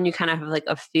 and you kind of have like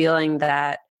a feeling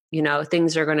that,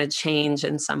 things are going to change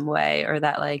in some way, or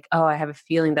that like, oh, I have a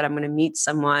feeling that I'm going to meet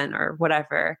someone or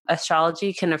whatever.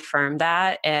 Astrology can affirm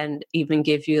that, and even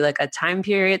give you like a time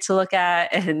period to look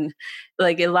at. And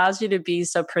like, it allows you to be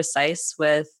so precise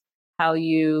with how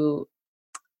you,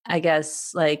 I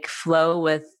guess, like flow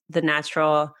with the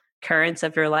natural currents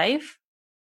of your life.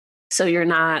 So you're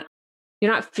not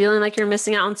feeling like you're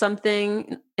missing out on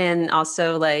something. And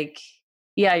also like,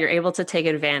 yeah, you're able to take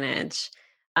advantage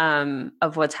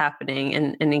of what's happening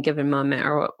in a given moment,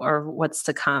 or what's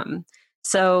to come.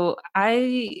 So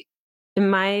in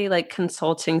my like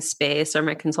consulting space, or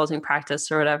my consulting practice,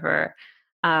 or whatever,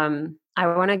 I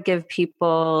want to give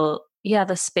people, yeah,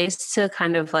 the space to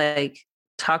kind of like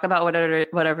talk about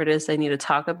whatever it is they need to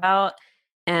talk about,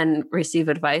 and receive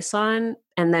advice on,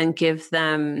 and then give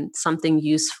them something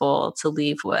useful to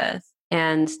leave with.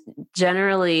 And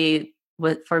generally,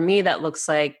 for me, that looks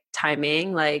like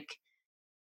timing. Like,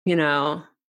 you know,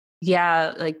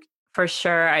 yeah, like for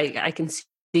sure, I can see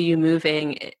you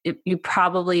moving. You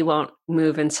probably won't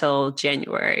move until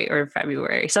January or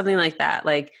February, something like that.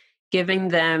 Like, giving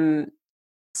them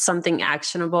something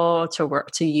actionable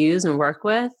to use and work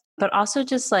with, but also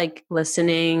just like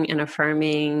listening and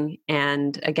affirming,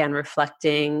 and again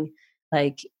reflecting.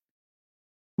 Like,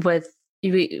 with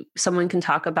someone can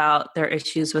talk about their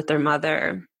issues with their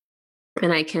mother,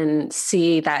 and I can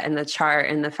see that in the chart,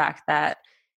 and the fact that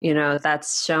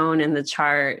that's shown in the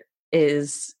chart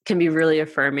is can be really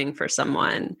affirming for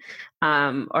someone.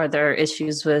 Or their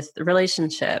issues with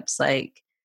relationships, like,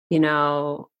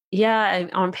 yeah,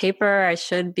 on paper I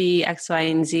should be X, Y,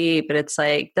 and Z, but it's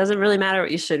like, doesn't really matter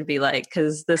what you should be like,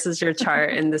 because this is your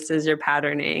chart and this is your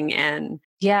patterning. And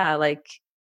yeah, like,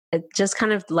 it just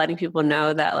kind of letting people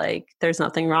know that like there's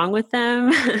nothing wrong with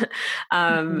them.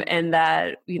 Mhm. And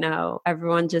that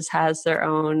everyone just has their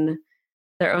own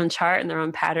chart, and their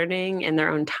own patterning, and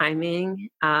their own timing.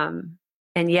 And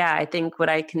yeah, I think what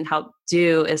I can help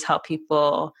do is help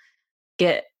people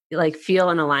get like feel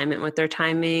in alignment with their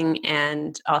timing,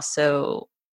 and also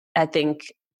I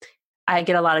think I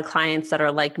get a lot of clients that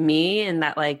are like me and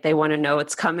that like they want to know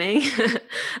what's coming.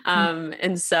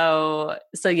 And so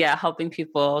yeah, helping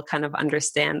people kind of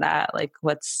understand that, like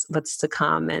what's to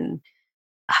come, and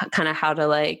kind of how to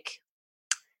like,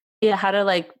 yeah, how to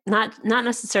like not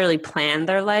necessarily plan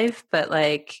their life, but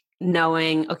like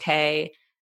knowing, okay,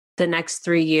 the next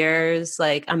 3 years,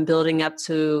 like I'm building up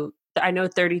to, I know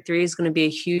 33 is going to be a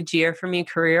huge year for me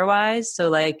career wise. So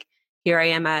like here I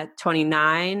am at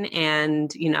 29,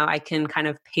 and, you know, I can kind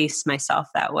of pace myself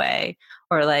that way.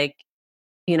 Or like,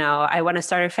 you know, I want to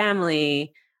start a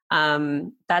family.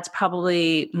 That's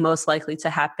probably most likely to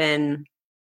happen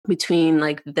between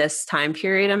like this time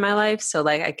period in my life. So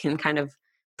like I can kind of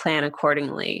plan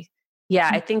accordingly. Yeah,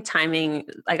 I think timing,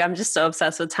 like I'm just so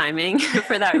obsessed with timing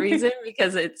for that reason,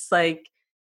 because it's like,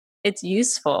 it's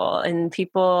useful, and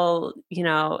people, you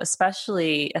know,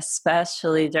 especially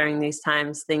during these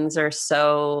times, things are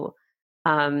so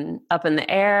up in the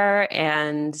air,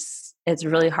 and it's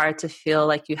really hard to feel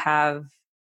like you have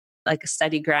like a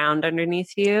steady ground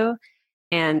underneath you.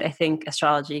 And I think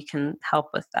astrology can help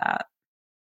with that.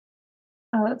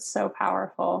 Oh, that's so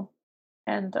powerful.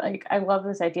 And like I love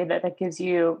this idea that that gives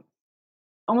you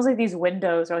almost like these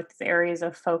windows or like these areas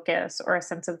of focus or a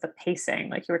sense of the pacing.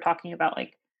 Like you were talking about,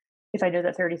 like if I know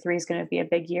that 33 is going to be a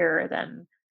big year, then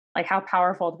like how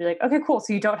powerful to be like, okay, cool.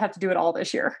 So you don't have to do it all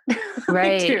this year. Like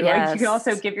Right. too. Like you can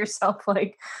also Yes. give yourself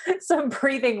like some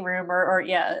breathing room or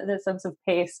yeah, the sense of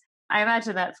pace. I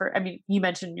imagine that for, I mean, you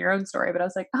mentioned your own story, but I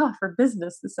was like, oh, for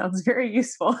business, this sounds very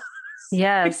useful.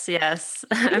 Yes. Yes.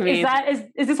 I Is mean, that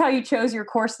is this how you chose your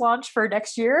course launch for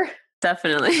next year?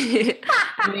 definitely.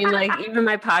 I mean, like even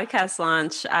my podcast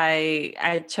launch,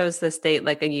 I chose this date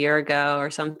like a year ago or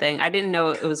something. I didn't know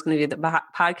it was going to be the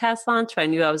podcast launch, but I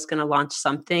knew I was going to launch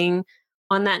something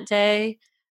on that day.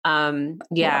 Love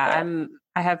Yeah, it.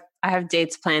 I have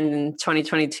dates planned in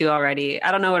 2022 already.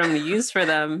 I don't know what I'm going to use for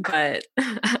them, but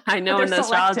I But know they're when the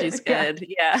astrology is selected.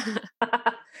 Yeah. good.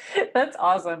 Yeah. That's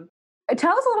awesome.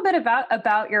 Tell us a little bit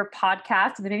about your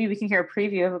podcast, and then maybe we can hear a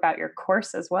preview about your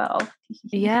course as well.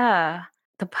 Yeah.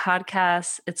 The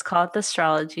podcast, it's called The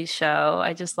Astrology Show.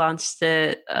 I just launched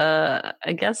it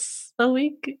I guess a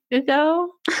week ago.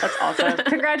 That's awesome.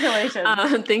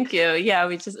 Congratulations. Thank you. Yeah,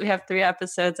 we have 3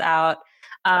 episodes out.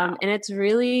 Wow. And it's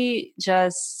really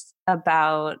just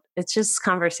about, it's just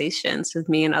conversations with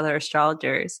me and other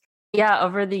astrologers. Yeah,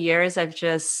 over the years I've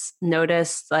just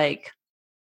noticed, like,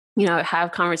 you know,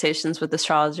 have conversations with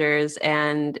astrologers,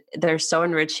 and they're so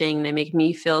enriching. They make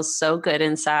me feel so good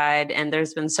inside. And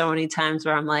there's been so many times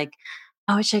where I'm like,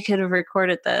 I wish I could have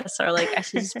recorded this, or like I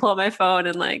should just pull out my phone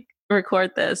and like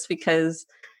record this, because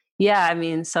yeah, I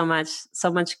mean, so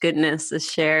much goodness is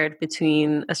shared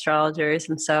between astrologers.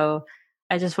 And so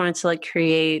I just wanted to like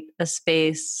create a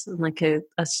space, like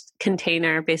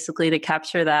container basically, to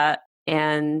capture that.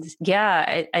 And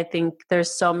yeah, I think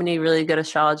there's so many really good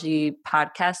astrology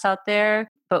podcasts out there,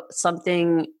 but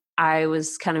something I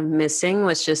was kind of missing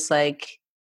was just like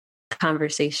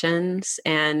conversations.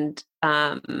 And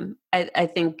I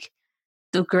think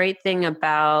the great thing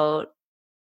about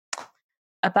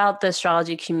the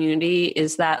astrology community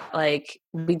is that like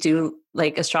we do,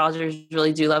 like astrologers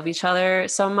really do love each other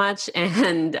so much,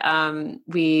 and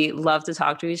we love to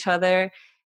talk to each other.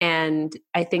 And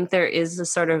I think there is a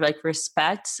sort of like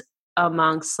respect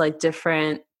amongst like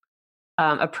different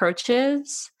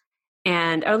approaches.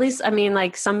 And or at least, I mean,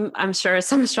 like I'm sure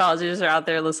some astrologers are out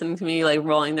there listening to me like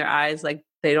rolling their eyes like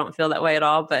they don't feel that way at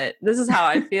all, but this is how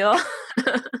I feel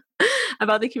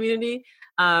about the community.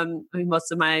 I mean,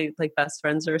 most of my like best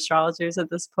friends are astrologers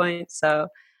at this point. So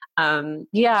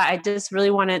yeah, I just really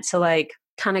wanted to like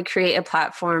kind of create a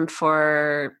platform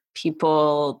for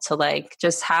people to like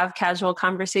just have casual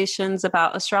conversations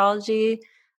about astrology,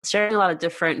 sharing a lot of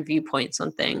different viewpoints on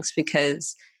things,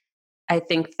 because I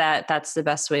think that that's the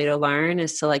best way to learn,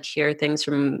 is to like hear things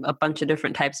from a bunch of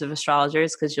different types of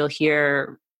astrologers, because you'll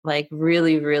hear like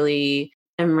really, really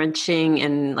enriching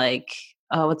and like,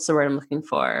 oh, what's the word I'm looking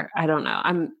for? I don't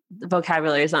know.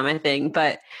 Vocabulary is not my thing,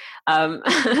 but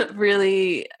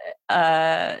really,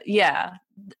 yeah,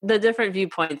 the different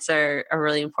viewpoints are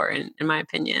really important in my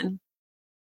opinion.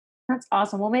 That's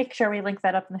awesome. We'll make sure we link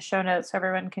that up in the show notes so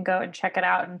everyone can go and check it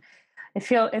out. And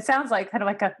it sounds like kind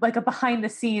of like a behind the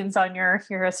scenes on your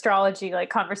astrology like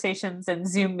conversations and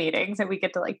Zoom meetings that we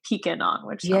get to like peek in on,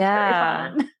 which sounds very Yeah.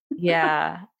 fun.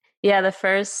 Yeah. Yeah. The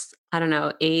first, I don't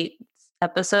know, 8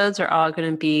 episodes are all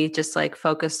going to be just like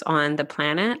focused on the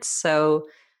planets. So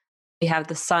we have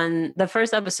the sun. The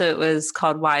first episode was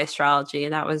called Why Astrology.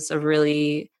 And that was a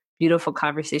really beautiful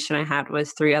conversation I had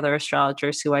with 3 other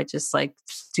astrologers who I just like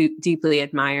deeply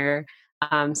admire.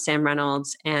 Sam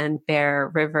Reynolds and Bear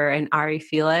River and Ari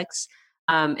Felix.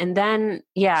 And then,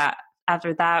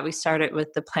 after that, we started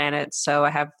with the planets. So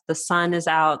I have the sun is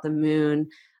out, the moon,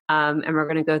 and we're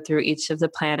going to go through each of the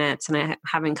planets, and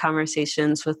having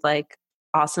conversations with like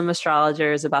awesome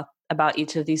astrologers about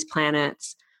each of these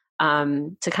planets,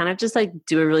 to kind of just like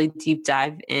do a really deep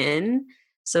dive in,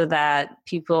 so that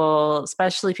people,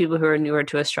 especially people who are newer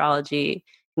to astrology,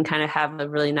 can kind of have a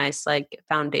really nice like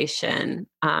foundation,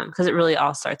 because it really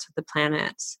all starts with the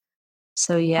planets.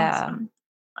 So yeah. Awesome.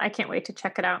 I can't wait to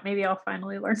check it out. Maybe I'll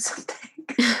finally learn something.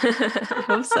 I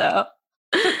hope so.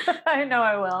 I know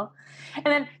I will. And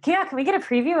then, can we get a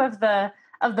preview of the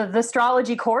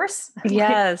astrology course?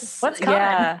 Yes. What's coming?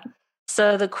 Yeah.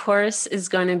 So the course is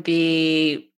going to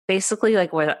be basically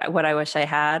like what I wish I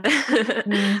had.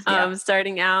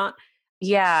 Starting out.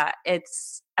 Yeah,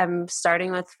 I'm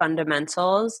starting with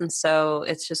fundamentals, and so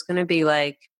it's just going to be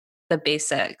like the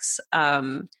basics.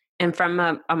 And from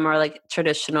a more like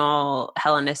traditional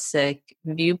Hellenistic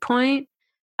viewpoint.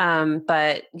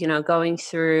 But going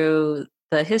through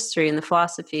the history and the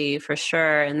philosophy for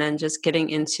sure, and then just getting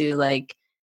into like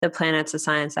the planets, the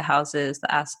signs, the houses,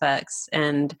 the aspects,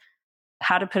 and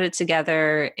how to put it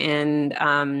together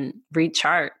and read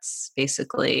charts,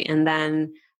 basically. And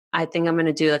then I think I'm going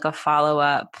to do like a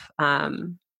follow-up,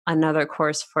 another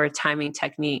course for timing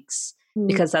techniques,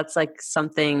 because that's like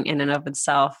something in and of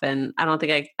itself. And I don't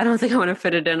think I want to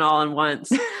fit it in all in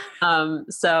once.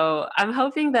 So I'm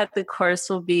hoping that the course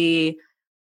will be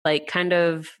like kind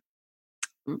of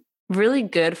really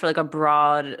good for like a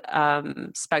broad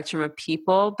spectrum of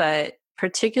people, but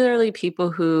particularly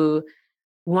people who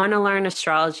want to learn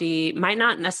astrology, might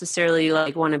not necessarily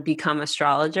like want to become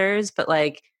astrologers, but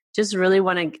like just really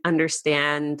want to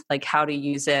understand like how to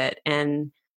use it.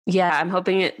 And yeah, I'm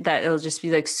hoping that it'll just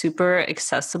be like super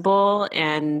accessible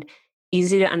and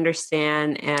easy to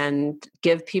understand, and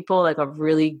give people like a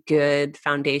really good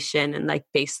foundation and like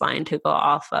baseline to go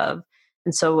off of.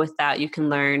 And so with that, you can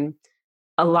learn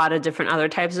a lot of different other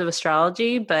types of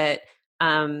astrology, but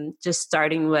just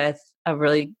starting with a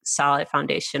really solid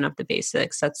foundation of the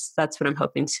basics. That's what I'm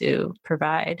hoping to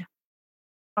provide.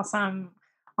 Awesome.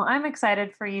 Well, I'm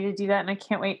excited for you to do that, and I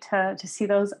can't wait to see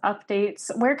those updates.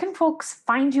 Where can folks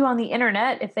find you on the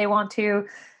internet if they want to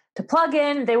plug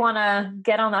in? They want to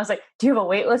get on. I was like, do you have a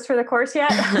wait list for the course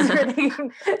yet? Where they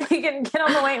can get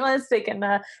on the wait list. They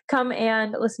can come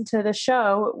and listen to the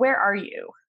show. Where are you?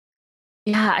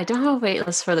 Yeah, I don't have a wait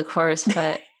list for the course,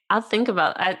 but I'll think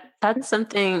about it. That's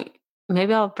something.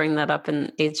 Maybe I'll bring that up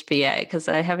in HBA, because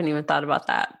I haven't even thought about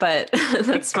that, but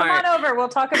that's smart. Come on over. We'll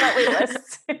talk about wait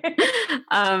lists.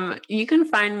 You can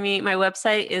find me. My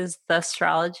website is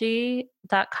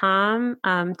theastrology.com,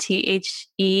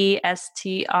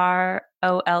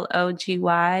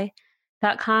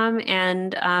 TheStrology.com.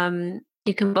 And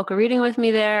you can book a reading with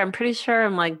me there. I'm pretty sure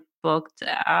I'm like booked.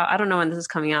 I don't know when this is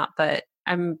coming out, but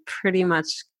I'm pretty much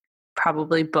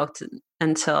probably booked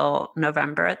until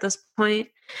November at this point.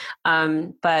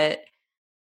 But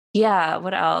yeah,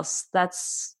 what else?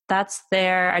 That's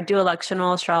there. I do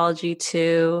electional astrology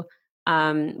too,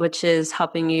 which is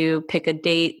helping you pick a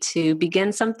date to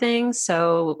begin something.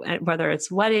 So whether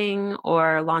it's wedding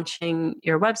or launching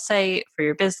your website for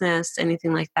your business,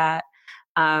 anything like that,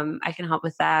 I can help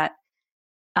with that.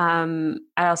 I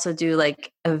also do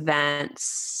like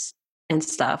events and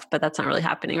stuff, but that's not really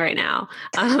happening right now.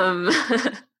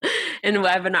 And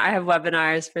I have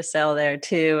webinars for sale there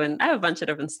too, and I have a bunch of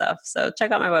different stuff. So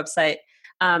check out my website.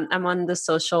 I'm on the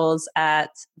socials at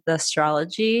The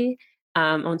Astrology.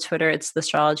 On Twitter, it's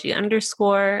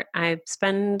theastrology_. I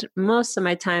spend most of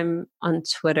my time on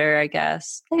Twitter, I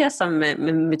guess. I'm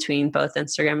in between both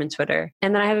Instagram and Twitter.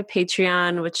 And then I have a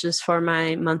Patreon, which is for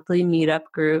my monthly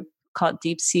meetup group called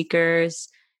Deep Seekers.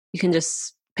 You can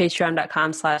just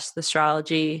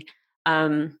patreon.com/theastrology.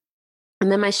 And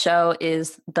then my show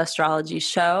is The Astrology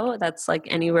Show. That's like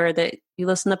anywhere that you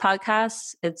listen to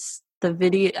podcasts. It's the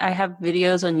video. I have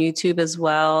videos on YouTube as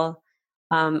well,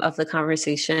 of the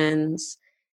conversations.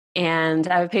 And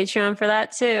I have a Patreon for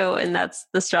that too. And that's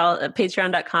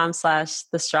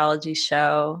patreon.com/theastrology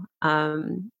show.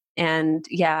 And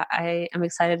yeah, I am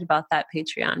excited about that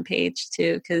Patreon page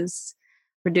too, because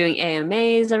we're doing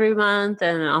AMAs every month,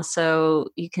 and also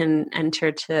you can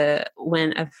enter to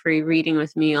win a free reading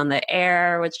with me on the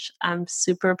air, which I'm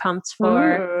super pumped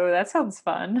for. Ooh, that sounds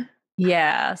fun.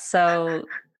 Yeah, so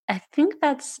I think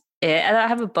that's it. I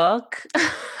have a book.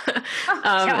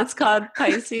 It's called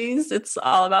Pisces. It's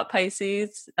all about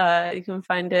Pisces. You can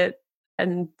find it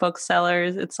in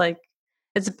booksellers. It's like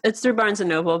It's through Barnes and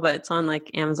Noble, but it's on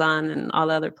like Amazon and all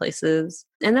the other places.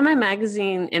 And then my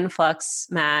magazine, Influx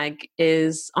Mag,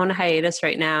 is on a hiatus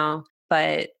right now,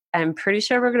 but I'm pretty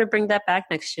sure we're going to bring that back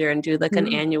next year and do like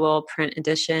an annual print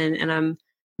edition. And I'm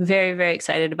very, very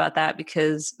excited about that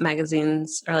because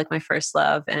magazines are like my first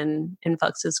love, and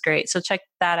Influx is great. So check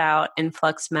that out,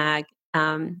 Influx Mag.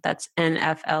 That's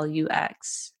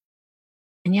NFLUX.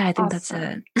 And yeah, I think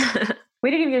Awesome. that's it. We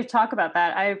didn't even get to talk about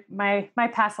that. My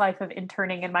past life of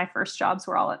interning and my first jobs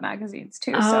were all at magazines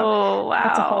too. So Oh,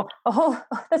 that's wow.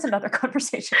 that's another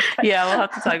conversation. But Yeah, we'll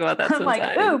have to talk about that I'm sometime.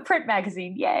 like, ooh, print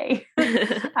magazine, yay.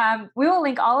 We will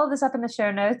link all of this up in the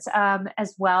show notes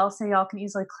as well, so y'all can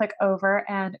easily click over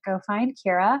and go find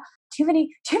Kirah. Do you have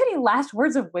any last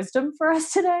words of wisdom for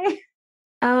us today?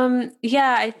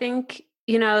 Yeah, I think,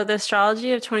 the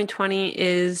astrology of 2020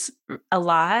 is a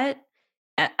lot.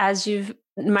 As you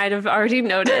might have already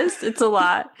noticed, it's a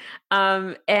lot.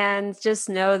 And just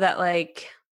know that like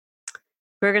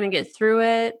we're going to get through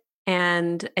it.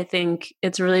 And I think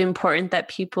it's really important that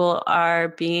people are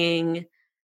being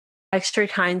extra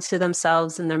kind to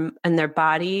themselves and their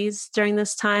bodies during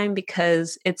this time,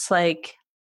 because it's like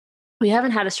we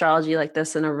haven't had astrology like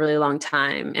this in a really long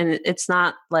time. And it's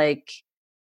not like,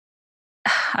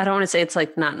 I don't want to say it's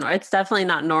like it's definitely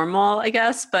not normal, I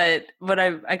guess. But what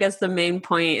I guess the main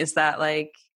point is that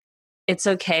like, it's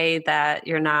okay that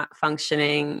you're not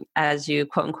functioning as you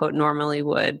quote unquote normally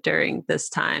would during this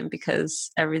time,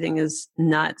 because everything is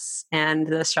nuts. And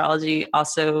the astrology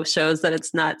also shows that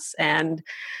it's nuts. And,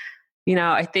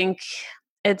 I think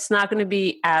it's not going to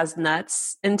be as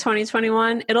nuts in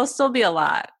 2021. It'll still be a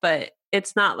lot, but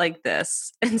it's not like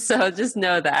this. And so just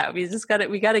know that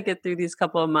we got to get through these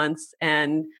couple of months,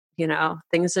 and,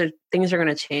 things are going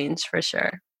to change for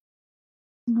sure.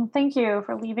 Well, thank you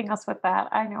for leaving us with that.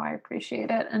 I know I appreciate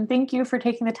it. And thank you for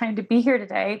taking the time to be here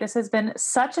today. This has been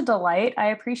such a delight. I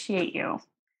appreciate you.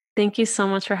 Thank you so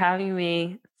much for having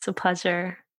me. It's a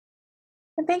pleasure.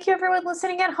 And thank you, everyone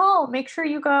listening at home. Make sure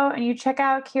you go and you check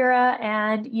out Kirah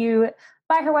and you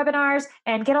buy her webinars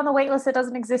and get on the waitlist that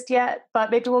doesn't exist yet,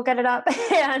 but maybe we'll get it up,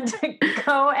 and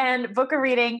go and book a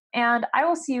reading. And I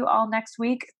will see you all next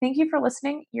week. Thank you for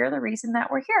listening. You're the reason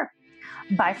that we're here.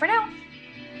 Bye for now.